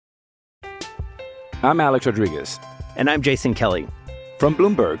I'm Alex Rodriguez. And I'm Jason Kelly. From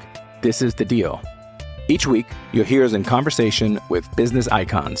Bloomberg, this is The Deal. Each week, you'll hear us in conversation with business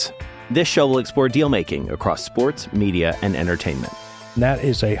icons. This show will explore deal-making across sports, media, and entertainment. That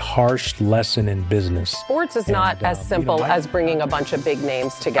is a harsh lesson in business. Sports is not as simple as bringing a bunch of big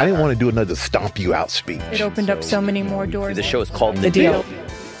names together. I didn't want to do another stomp you out speech. It opened up so many more doors. The show is called The Deal.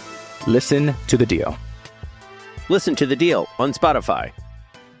 Listen to The Deal. Listen to The Deal on Spotify.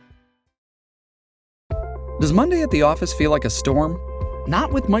 Does Monday at the office feel like a storm?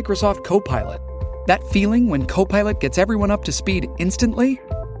 Not with Microsoft Copilot. That feeling when Copilot gets everyone up to speed instantly?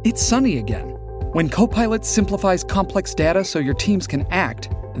 It's sunny again. When Copilot simplifies complex data so your teams can act,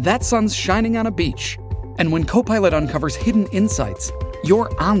 that sun's shining on a beach. And when Copilot uncovers hidden insights,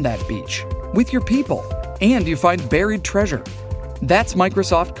 you're on that beach with your people, and you find buried treasure. That's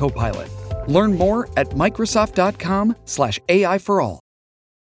Microsoft Copilot. Learn more at Microsoft.com/AI for all.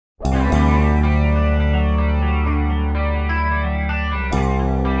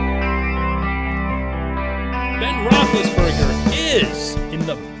 Ben Roethlisberger is in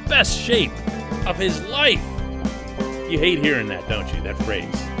the best shape of his life. You hate hearing that, don't you? That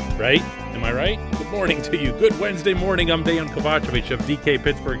phrase, right? Am I right? Good morning to you. Good Wednesday morning. I'm Dejan Kovacevic of DK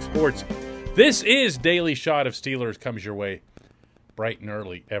Pittsburgh Sports. This is Daily Shot of Steelers comes your way bright and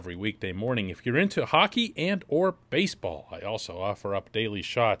early every weekday morning. If you're into hockey and or baseball, I also offer up daily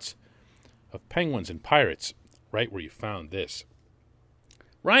shots of Penguins and Pirates right where you found this.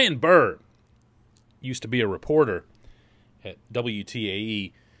 Ryan Burr used to be a reporter at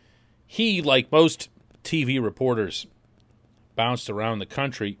WTAE. He, like most TV reporters, bounced around the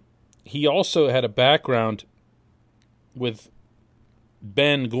country. He also had a background with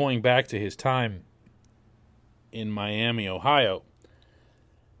Ben going back to his time in Miami, Ohio.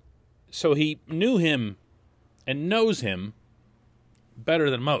 So he knew him and knows him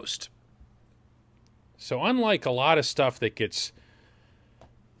better than most. So unlike a lot of stuff that gets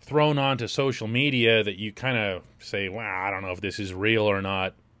thrown onto social media that you kind of say, well, I don't know if this is real or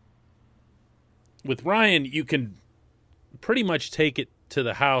not, with Ryan, you can pretty much take it to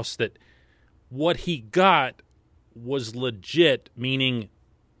the house that what he got was legit, meaning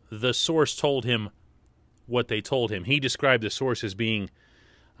the source told him what they told him. He described the source as being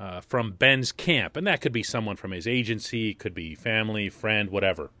from Ben's camp, and that could be someone from his agency, could be family, friend,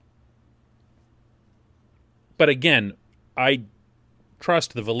 whatever. But again, I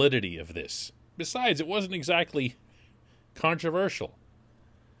trust the validity of this. Besides, it wasn't exactly controversial.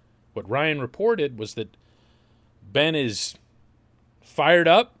 What Ryan reported was that Ben is fired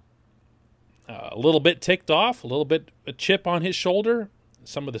up, a little bit ticked off, a little bit a chip on his shoulder.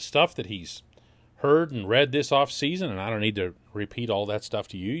 Some of the stuff that he's heard and read this offseason, and I don't need to repeat all that stuff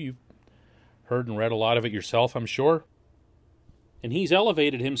to you. You've heard and read a lot of it yourself, I'm sure. And he's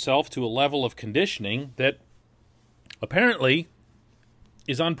elevated himself to a level of conditioning that apparently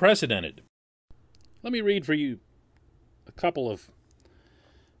is unprecedented. Let me read for you a couple of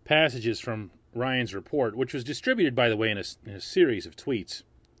passages from Ryan's report, which was distributed, by the way, in a series of tweets.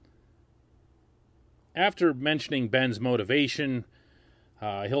 After mentioning Ben's motivation,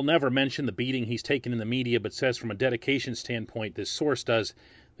 he'll never mention the beating he's taken in the media, but says from a dedication standpoint, this source does,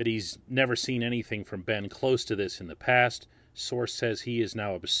 that he's never seen anything from Ben close to this in the past. Source says he is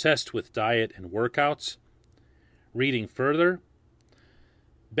now obsessed with diet and workouts. Reading further,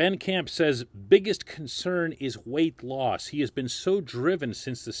 Ben Camp says biggest concern is weight loss. He has been so driven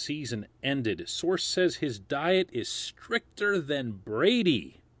since the season ended. Source says his diet is stricter than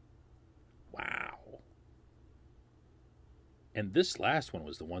Brady. Wow. And this last one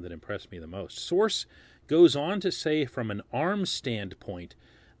was the one that impressed me the most. Source goes on to say from an arm standpoint,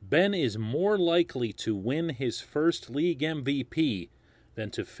 Ben is more likely to win his first league MVP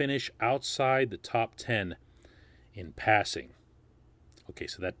than to finish outside the top 10 in passing. Okay,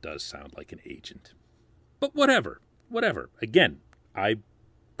 so that does sound like an agent. But whatever. Again, I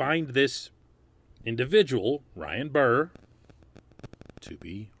find this individual, Ryan Burr, to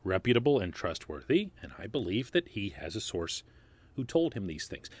be reputable and trustworthy, and I believe that he has a source who told him these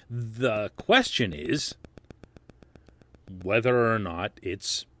things. The question is whether or not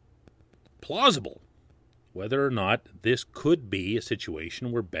it's plausible, whether or not this could be a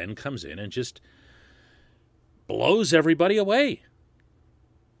situation where Ben comes in and just blows everybody away.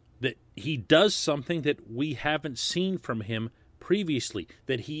 That he does something that we haven't seen from him previously,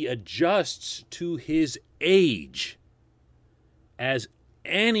 that he adjusts to his age, as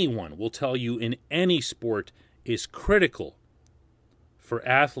anyone will tell you in any sport is critical for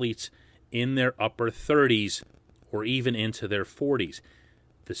athletes in their upper 30s or even into their 40s.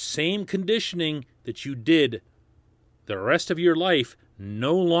 The same conditioning that you did the rest of your life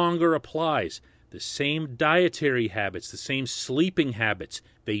no longer applies. the same dietary habits, the same sleeping habits,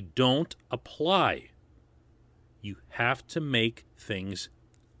 they don't apply. You have to make things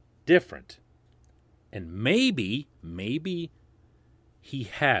different. And maybe he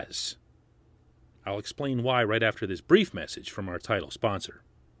has. I'll explain why right after this brief message from our title sponsor.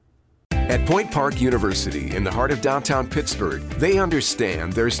 At Point Park University, in the heart of downtown Pittsburgh, they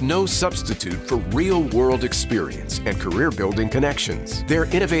understand there's no substitute for real-world experience and career-building connections. Their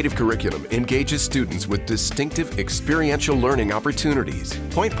innovative curriculum engages students with distinctive experiential learning opportunities.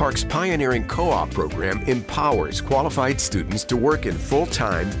 Point Park's pioneering co-op program empowers qualified students to work in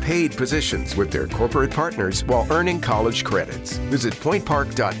full-time, paid positions with their corporate partners while earning college credits. Visit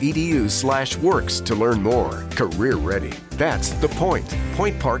pointpark.edu/works to learn more. Career ready. That's the point.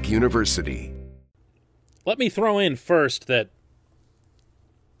 Point Park University. Let me throw in first that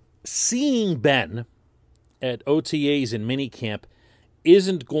seeing Ben at OTAs and minicamp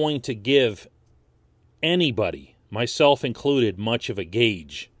isn't going to give anybody, myself included, much of a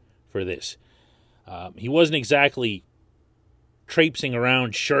gauge for this. He wasn't exactly traipsing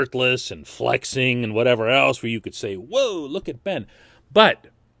around shirtless and flexing and whatever else where you could say, whoa, look at Ben.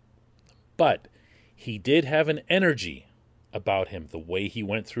 But he did have an energy about him, the way he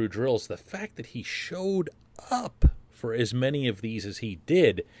went through drills, the fact that he showed up for as many of these as he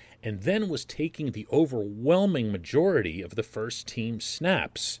did, and then was taking the overwhelming majority of the first team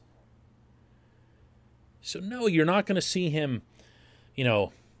snaps. So no, you're not going to see him,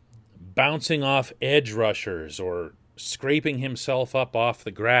 bouncing off edge rushers or scraping himself up off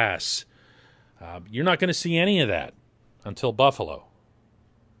the grass. You're not going to see any of that until Buffalo.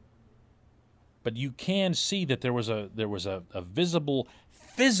 But you can see that there was a visible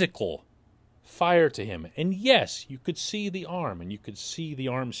physical fire to him. And yes, you could see the arm, and you could see the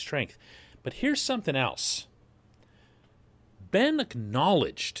arm strength. But here's something else. Ben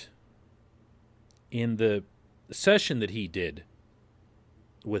acknowledged in the session that he did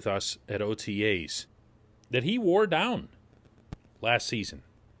with us at OTAs that he wore down last season.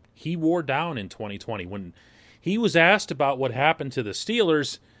 He wore down in 2020. When he was asked about what happened to the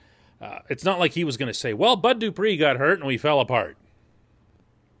Steelers, it's not like he was going to say, well, Bud Dupree got hurt and we fell apart.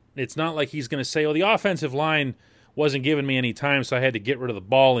 It's not like he's going to say, oh, the offensive line wasn't giving me any time, so I had to get rid of the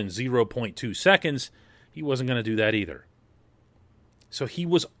ball in 0.2 seconds. He wasn't going to do that either. So he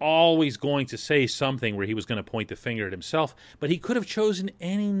was always going to say something where he was going to point the finger at himself, but he could have chosen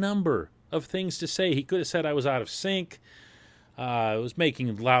any number of things to say. He could have said I was out of sync, I was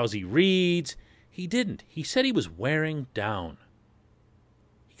making lousy reads. He didn't. He said he was wearing down.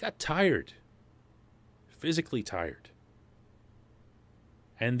 Got tired, physically tired.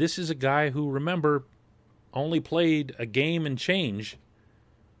 And this is a guy who, remember, only played a game and change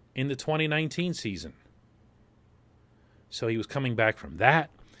in the 2019 season. So he was coming back from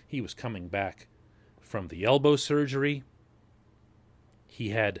that. He was coming back from the elbow surgery. He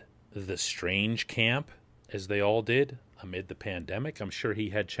had the strange camp, as they all did, amid the pandemic. I'm sure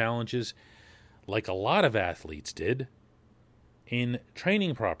he had challenges, like a lot of athletes did, in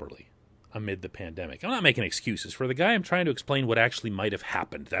training properly amid the pandemic. I'm not making excuses for the guy. I'm trying to explain what actually might have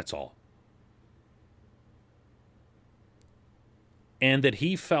happened. That's all. And that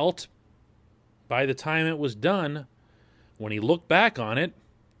he felt, by the time it was done, when he looked back on it,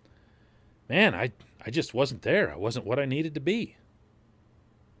 man, I just wasn't there. I wasn't what I needed to be.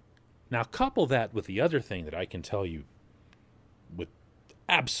 Now, couple that with the other thing that I can tell you with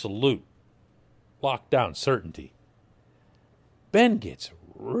absolute lockdown certainty. Ben gets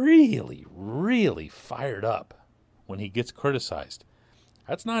really, really fired up when he gets criticized.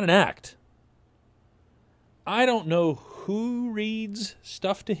 That's not an act. I don't know who reads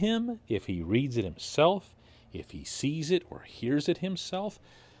stuff to him, if he reads it himself, if he sees it or hears it himself,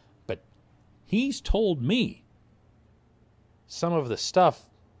 but he's told me some of the stuff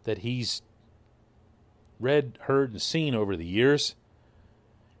that he's read, heard, and seen over the years,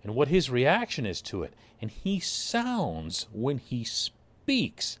 and what his reaction is to it. And he sounds, when he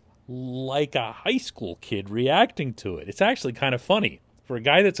speaks, like a high school kid reacting to it. It's actually kind of funny. For a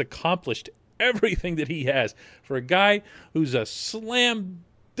guy that's accomplished everything that he has, for a guy who's a slam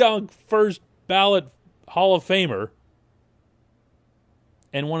dunk first ballot Hall of Famer,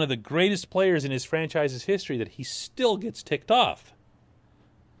 and one of the greatest players in his franchise's history, that he still gets ticked off.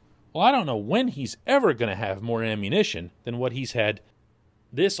 Well, I don't know when he's ever going to have more ammunition than what he's had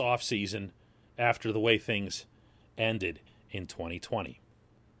this offseason after the way things ended in 2020.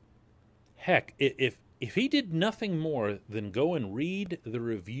 Heck, if he did nothing more than go and read the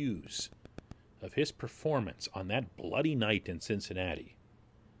reviews of his performance on that bloody night in Cincinnati,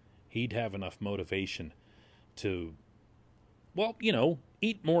 he'd have enough motivation to, well,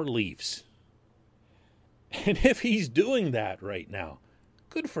 eat more leaves And if he's doing that right now,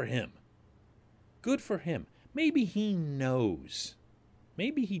 good for him. Good for him. Maybe he knows,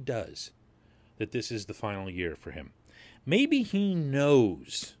 maybe he does, that this is the final year for him. Maybe he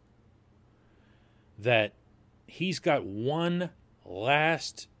knows that he's got one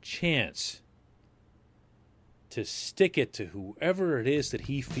last chance to stick it to whoever it is that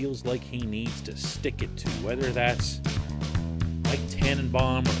he feels like he needs to stick it to, whether that's Mike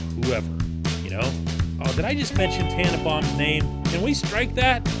Tannenbaum or whoever, you know? Oh, did I just mention Tannenbaum's name? Can we strike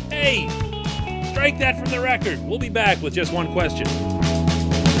that? Hey, strike that from the record. We'll be back with just one question.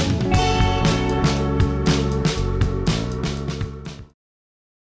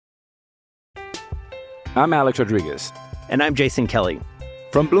 I'm Alex Rodriguez. And I'm Jason Kelly.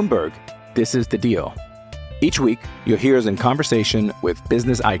 From Bloomberg, this is The Deal. Each week, you'll hear us in conversation with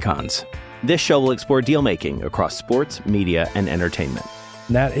business icons. This show will explore deal-making across sports, media, and entertainment.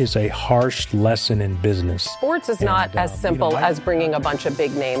 That is a harsh lesson in business. Sports is not as simple as bringing a bunch of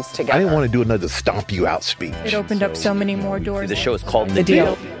big names together. I didn't want to do another stomp you out speech. It opened up so many more doors. The show is called The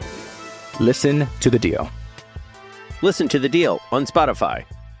Deal. Listen to The Deal. Listen to The Deal on Spotify.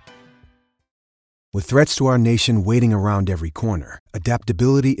 With threats to our nation waiting around every corner,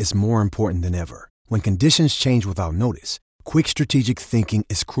 adaptability is more important than ever. When conditions change without notice, quick strategic thinking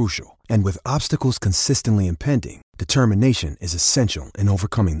is crucial. And with obstacles consistently impending, determination is essential in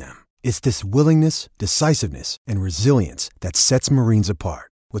overcoming them. It's this willingness, decisiveness, and resilience that sets Marines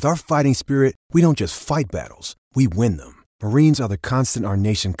apart. With our fighting spirit, we don't just fight battles, we win them. Marines are the constant our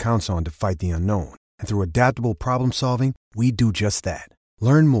nation counts on to fight the unknown. And through adaptable problem solving, we do just that.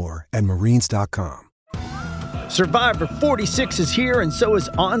 Learn more at Marines.com. Survivor 46 is here, and so is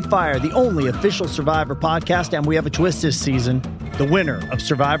On Fire, the only official Survivor podcast, and we have a twist this season. The winner of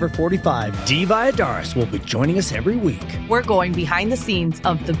Survivor 45, Dee Valladares, will be joining us every week. We're going behind the scenes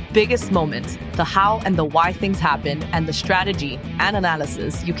of the biggest moments, the how and the why things happen, and the strategy and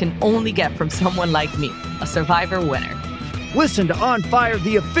analysis you can only get from someone like me, a Survivor winner. Listen to On Fire,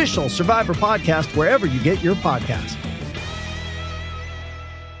 the official Survivor podcast, wherever you get your podcasts.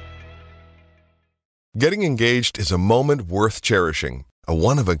 Getting engaged is a moment worth cherishing. A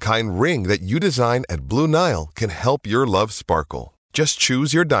one-of-a-kind ring that you design at Blue Nile can help your love sparkle. Just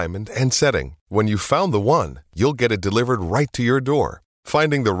choose your diamond and setting. When you've found the one, you'll get it delivered right to your door.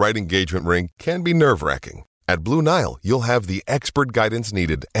 Finding the right engagement ring can be nerve-wracking. At Blue Nile, you'll have the expert guidance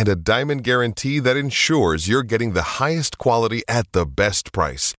needed and a diamond guarantee that ensures you're getting the highest quality at the best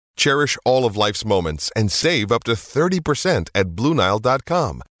price. Cherish all of life's moments and save up to 30% at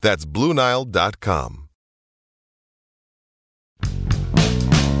BlueNile.com. That's BlueNile.com.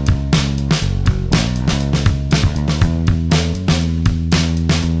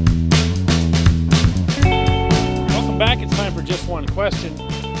 Welcome back. It's time for Just One Question.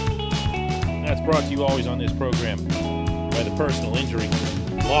 That's brought to you always on this program by the personal injury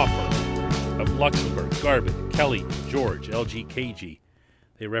law firm of Luxembourg, Garbutt, Kelly, George, LGKG.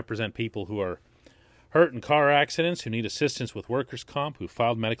 They represent people who are hurt in car accidents, who need assistance with workers' comp, who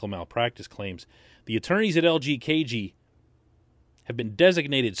filed medical malpractice claims. The attorneys at LGKG have been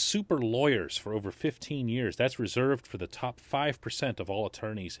designated super lawyers for over 15 years. That's reserved for the top 5% of all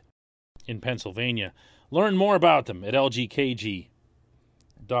attorneys in Pennsylvania. Learn more about them at lgkg.com.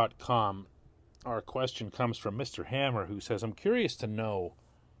 Our question comes from Mr. Hammer, who says, I'm curious to know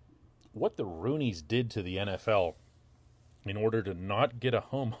what the Rooneys did to the NFL in order to not get a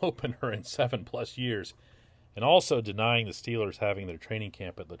home opener in 7+ years, and also denying the Steelers having their training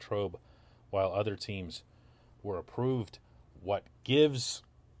camp at Latrobe while other teams were approved. What gives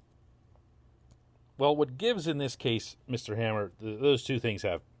in this case, Mr. Hammer, those two things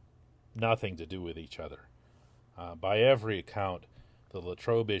have nothing to do with each other. By every account, the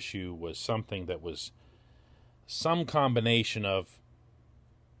Latrobe issue was something that was some combination of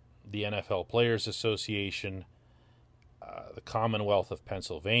the NFL Players Association, the Commonwealth of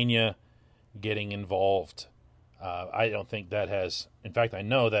Pennsylvania getting involved. I don't think that has, in fact, I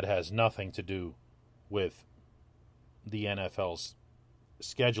know that has nothing to do with the NFL's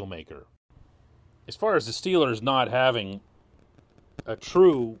schedule maker. As far as the Steelers not having a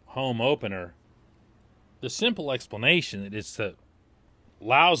true home opener, the simple explanation is the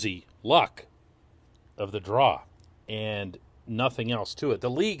lousy luck of the draw and nothing else to it. The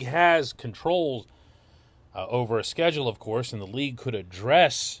league has control over a schedule, of course, and the league could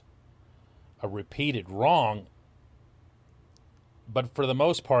address a repeated wrong. But for the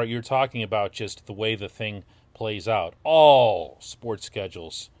most part, you're talking about just the way the thing plays out. All sports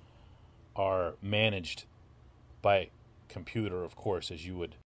schedules are managed by computer, of course, as you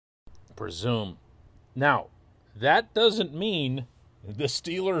would presume. Now, that doesn't mean the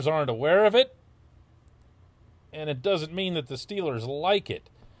Steelers aren't aware of it. and it doesn't mean that the Steelers like it.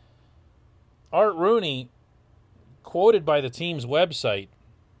 Art Rooney, quoted by the team's website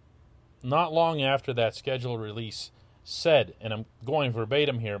not long after that schedule release, said, and I'm going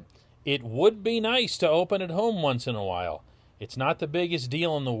verbatim here, "It would be nice to open at home once in a while. It's not the biggest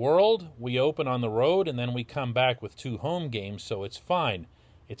deal in the world. We open on the road and then we come back with 2 home games, so it's fine.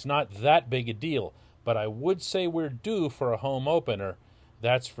 It's not that big a deal, but I would say we're due for a home opener,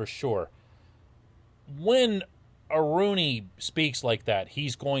 that's for sure." When a Rooney speaks like that,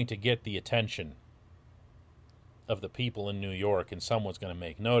 he's going to get the attention of the people in New York, and someone's going to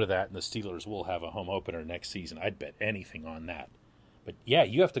make note of that, and the Steelers will have a home opener next season. I'd bet anything on that. But, yeah,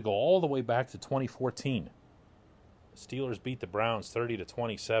 you have to go all the way back to 2014. The Steelers beat the Browns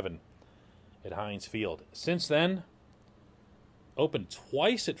 30-27 at Heinz Field. Since then, opened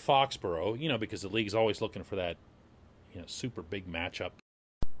twice at Foxborough, because the league's always looking for that, super big matchup.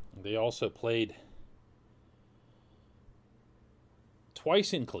 They also played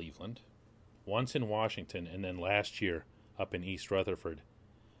twice in Cleveland, once in Washington, and then last year up in East Rutherford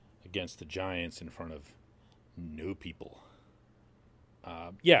against the Giants in front of no people.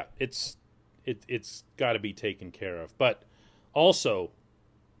 It's got to be taken care of. But also,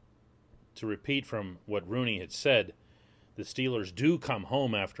 to repeat from what Rooney had said, the Steelers do come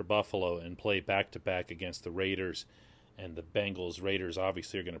home after Buffalo and play back-to-back against the Raiders and the Bengals. Raiders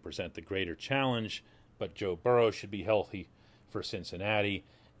obviously are going to present the greater challenge, but Joe Burrow should be healthy for Cincinnati.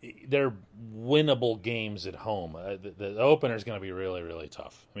 They're winnable games at home. The opener is going to be really, really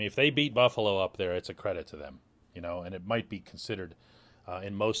tough. I mean, if they beat Buffalo up there, it's a credit to them, and it might be considered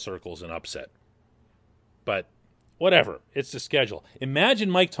in most circles an upset. But whatever, it's the schedule.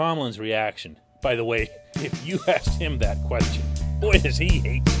 Imagine Mike Tomlin's reaction, by the way, if you asked him that question. Boy, does he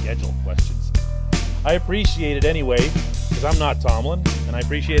hate schedule questions. I appreciate it anyway, because I'm not Tomlin, and I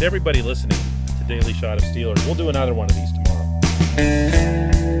appreciate everybody listening to Daily Shot of Steelers. We'll do another one of these tomorrow.